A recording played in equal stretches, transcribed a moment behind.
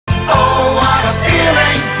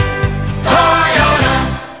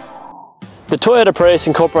The Toyota Prius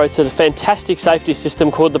incorporates a fantastic safety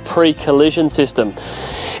system called the pre-collision system.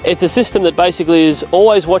 It's a system that basically is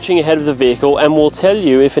always watching ahead of the vehicle and will tell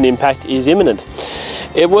you if an impact is imminent.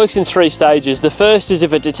 It works in 3 stages. The first is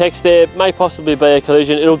if it detects there may possibly be a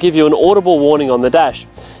collision, it'll give you an audible warning on the dash.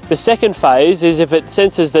 The second phase is if it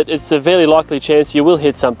senses that it's a very likely chance you will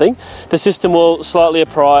hit something, the system will slightly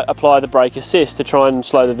apply the brake assist to try and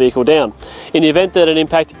slow the vehicle down. In the event that an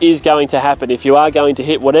impact is going to happen, if you are going to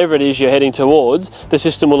hit whatever it is you're heading towards, the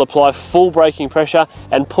system will apply full braking pressure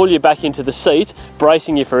and pull you back into the seat,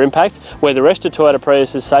 bracing you for impact, where the rest of Toyota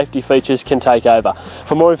Prius's safety features can take over.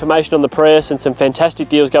 For more information on the Prius and some fantastic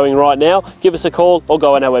deals going right now, give us a call or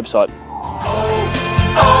go on our website.